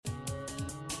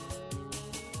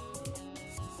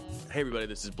Hey everybody,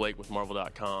 this is Blake with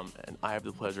Marvel.com, and I have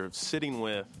the pleasure of sitting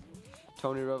with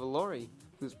Tony Revolori,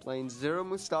 who's playing Zero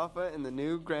Mustafa in the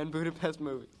new Grand Budapest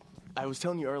movie. I was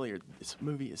telling you earlier, this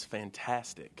movie is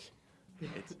fantastic.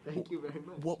 Thank you very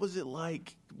much. What was it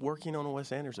like working on a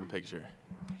Wes Anderson picture?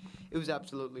 It was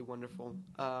absolutely wonderful.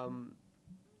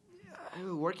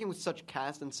 Working with such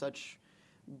cast and such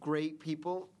great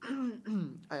people,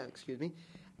 excuse me,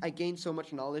 I gained so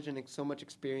much knowledge and so much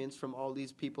experience from all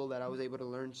these people that I was able to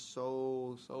learn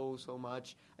so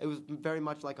much. It was very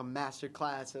much like a master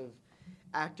class of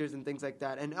actors and things like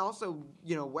that. And also,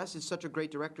 you know, Wes is such a great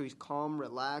director. He's calm,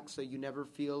 relaxed, so you never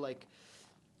feel like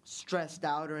stressed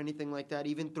out or anything like that,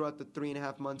 even throughout the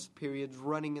 3.5 months periods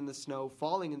running in the snow,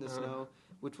 falling in the snow,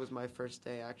 which was my first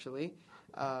day, actually.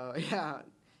 Yeah,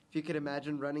 if you could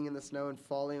imagine running in the snow and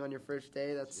falling on your first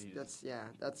day,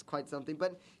 that's quite something.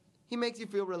 But he makes you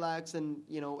feel relaxed, and,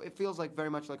 you know, it feels like very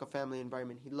much like a family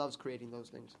environment. He loves creating those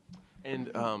things. And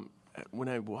when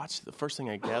I watched, the first thing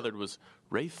I gathered was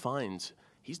Ralph Fiennes,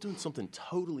 he's doing something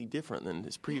totally different than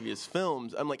his previous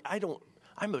films. I'm like,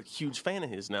 I'm a huge fan of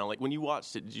his now. Like, when you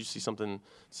watched it, did you see something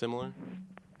similar?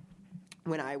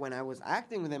 When I was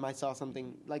acting with him, I saw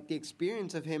something like the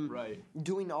experience of him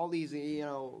doing all these, you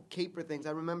know, caper things.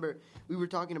 I remember we were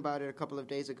talking about it a couple of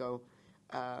days ago,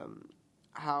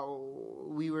 how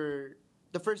we were,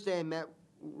 the first day I met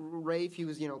Rafe, he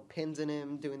was, you know, pins in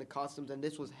him, doing the costumes, and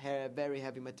this was very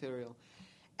heavy material.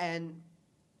 And,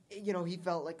 you know, he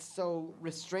felt like so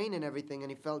restrained and everything,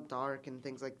 and he felt dark and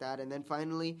things like that. And then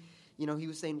finally, you know, he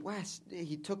was saying, Wes,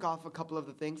 he took off a couple of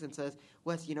the things and says,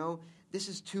 Wes, you know, this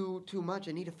is too much.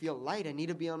 I need to feel light. I need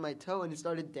to be on my toe. And he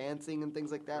started dancing and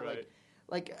things like that. Right.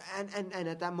 And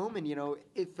at that moment, you know,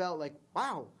 it felt like,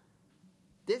 wow,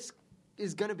 this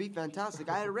is going to be fantastic.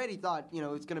 I had already thought, you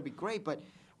know, it's going to be great. But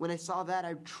when I saw that,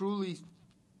 I truly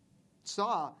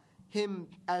saw him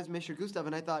as Mr. Gustav.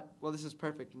 And I thought, well, this is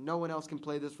perfect. No one else can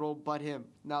play this role but him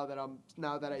now that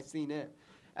I've seen it.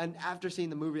 And after seeing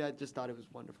the movie, I just thought it was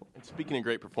wonderful. And speaking of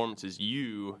great performances,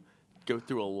 you go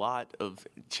through a lot of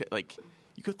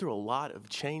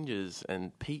changes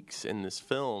and peaks in this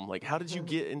film. Like, how did you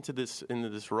get into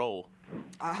this role?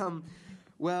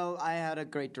 Well, I had a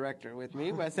great director with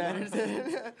me, Wes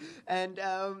Anderson, and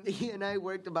he and I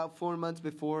worked about 4 months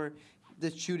before the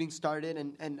shooting started,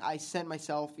 and I sent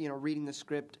myself, you know, reading the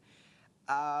script,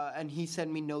 and he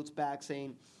sent me notes back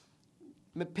saying,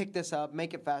 pick this up,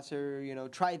 make it faster, you know,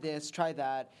 try this, try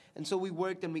that. And so we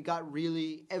worked and we got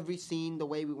really every scene the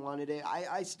way we wanted it.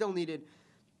 I still needed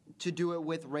to do it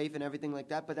with Rafe and everything like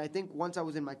that, but I think once I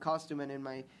was in my costume and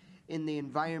in the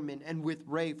environment and with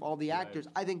Rafe, all the actors,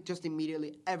 I think just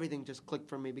immediately everything just clicked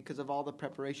for me because of all the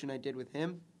preparation I did with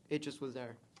him. It just was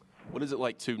there. What is it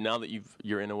like, too, now that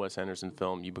you're in a Wes Anderson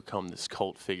film, you become this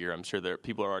cult figure? I'm sure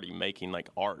people are already making, like,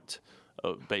 art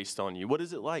based on you. What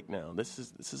is it like now? This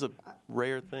is a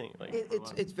rare thing. Like,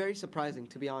 it's very surprising,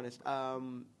 to be honest.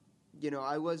 You know,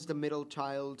 I was the middle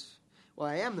child. Well,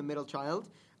 I am the middle child.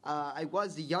 I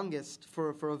was the youngest for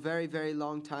a very, very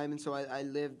long time, and so I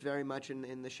lived very much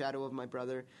in the shadow of my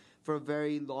brother for a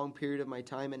very long period of my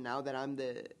time. And now that I'm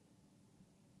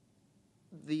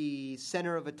the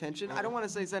center of attention. I don't want to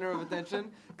say center of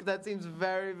attention because that seems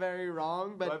very, very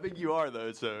wrong. But well, I think you are,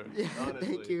 though. So yeah, honestly.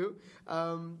 Thank you.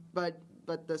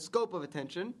 But the scope of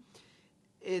attention,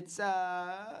 it's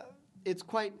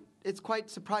quite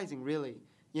surprising, really.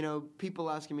 You know,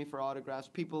 people asking me for autographs,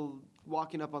 people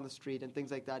walking up on the street and things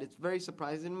like that. It's very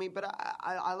surprising to me, but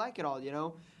I like it all. You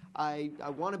know, I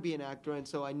want to be an actor, and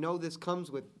so I know this comes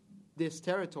with this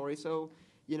territory. So,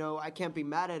 you know, I can't be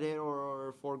mad at it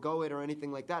or forego it or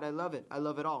anything like that. I love it. I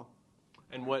love it all.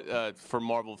 And what for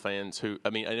Marvel fans who, I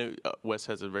mean, I know Wes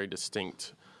has a very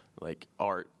distinct, like,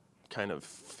 art kind of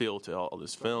feel to all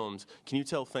his films. Can you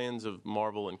tell fans of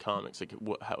Marvel and comics like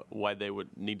why they would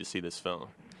need to see this film?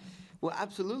 Well,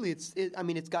 absolutely.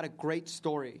 It's got a great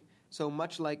story. So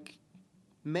much like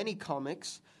many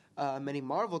comics, many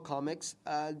Marvel comics,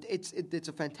 it's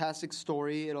a fantastic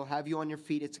story. It'll have you on your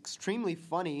feet. It's extremely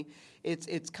funny. It's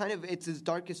his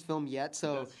darkest film yet.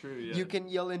 So that's true, yeah.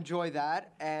 You'll enjoy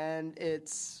that, and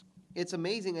it's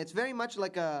amazing. It's very much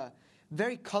like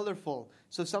very colorful.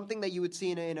 So something that you would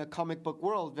see in a comic book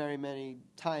world very many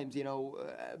times, you know,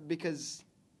 because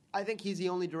I think he's the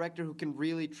only director who can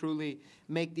really, truly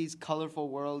make these colorful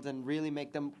worlds and really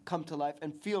make them come to life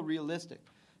and feel realistic.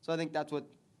 So I think that's what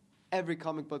every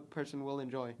comic book person will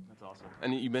enjoy. That's awesome.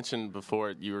 And you mentioned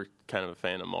before you were kind of a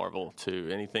fan of Marvel, too.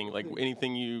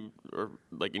 Anything you, or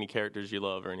like any characters you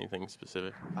love or anything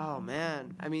specific? Oh,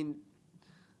 man. I mean,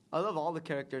 I love all the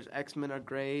characters. X-Men are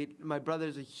great. My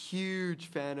brother's a huge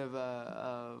fan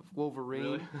of Wolverine.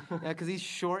 Really? Yeah, because he's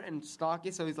short and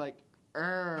stocky, so he's like,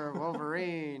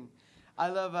 Wolverine. I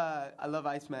love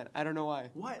Iceman. I don't know why.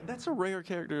 What? That's a rare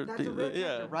character. That's a rare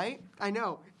character, right? I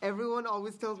know. Everyone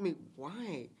always tells me,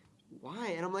 why?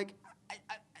 And I'm like,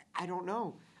 I don't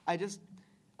know. I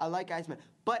like Iceman.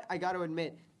 But I got to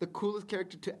admit, the coolest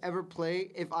character to ever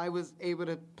play, if I was able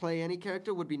to play any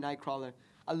character, would be Nightcrawler.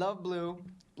 I love blue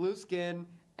skin,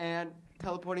 and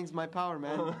teleporting's my power,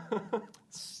 man.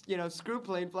 Screw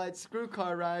plane flights, screw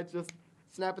car rides, just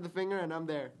snap of the finger and I'm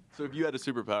there. So if you had a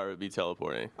superpower, it would be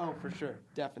teleporting. Oh, for sure.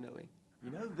 Definitely. You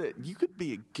know that you could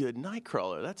be a good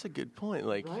Nightcrawler. That's a good point.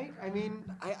 Like, right? I mean,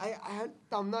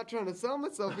 I'm not trying to sell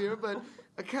myself here, but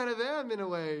I kind of am in a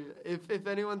way. If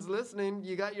anyone's listening,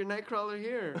 you got your Nightcrawler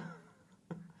here.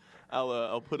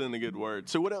 I'll put in a good word.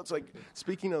 So what else? Like,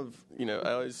 speaking of, I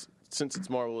always, since it's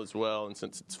Marvel as well, and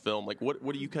since it's film, like, what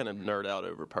do you kind of nerd out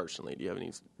over personally? Do you have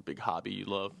any big hobby you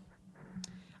love?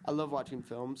 I love watching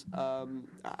films.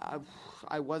 I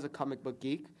was a comic book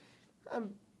geek.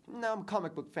 Now I'm a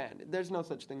comic book fan. There's no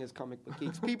such thing as comic book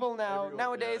geeks. People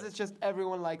nowadays, it's just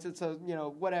everyone likes it, so,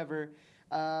 whatever.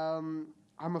 I'm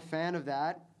a fan of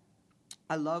that.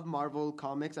 I love Marvel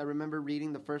comics. I remember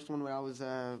reading the first one when I was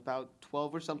about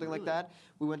 12 or something like that.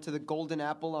 We went to the Golden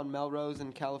Apple on Melrose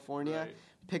in California, right.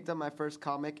 Picked up my first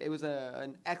comic. It was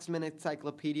an X-Men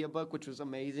encyclopedia book, which was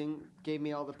amazing. Gave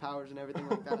me all the powers and everything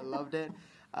like that. I loved it.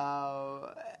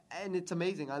 And it's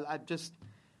amazing.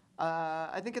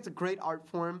 I think it's a great art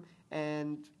form,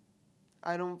 and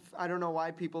I don't know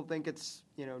why people think it's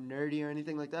nerdy or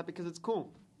anything like that, because it's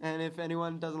cool. And if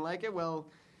anyone doesn't like it, well,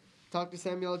 talk to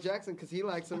Samuel L. Jackson, because he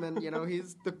likes him, and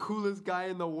he's the coolest guy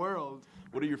in the world.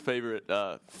 What are your favorite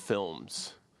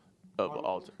films of Marvel?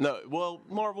 all time? No, well,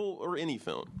 Marvel or any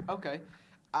film. Okay.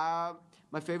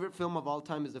 My favorite film of all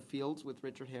time is The Fields with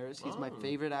Richard Harris. He's my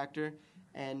favorite actor,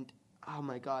 and oh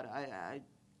my God,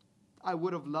 I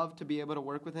would have loved to be able to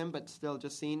work with him, but still,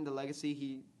 just seeing the legacy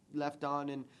he left on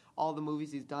and all the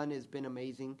movies he's done has been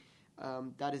amazing.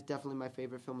 That is definitely my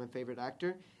favorite film and favorite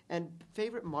actor. And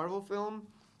favorite Marvel film?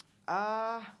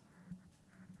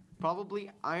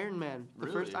 Probably Iron Man. The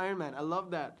first Iron Man. I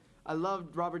love that. I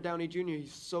loved Robert Downey Jr.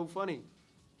 He's so funny.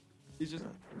 He's just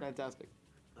fantastic.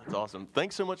 That's awesome.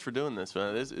 Thanks so much for doing this,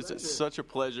 man. It's such a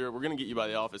pleasure. We're going to get you by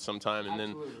the office sometime, and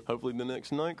then hopefully the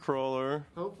next Nightcrawler.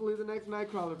 Hopefully the next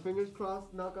Nightcrawler. Fingers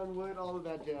crossed, knock on wood, all of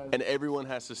that jazz. And everyone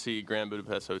has to see Grand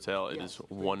Budapest Hotel. It is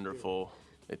wonderful.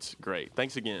 It's great.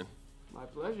 Thanks again. My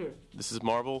pleasure. This is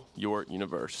Marvel, your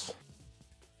universe.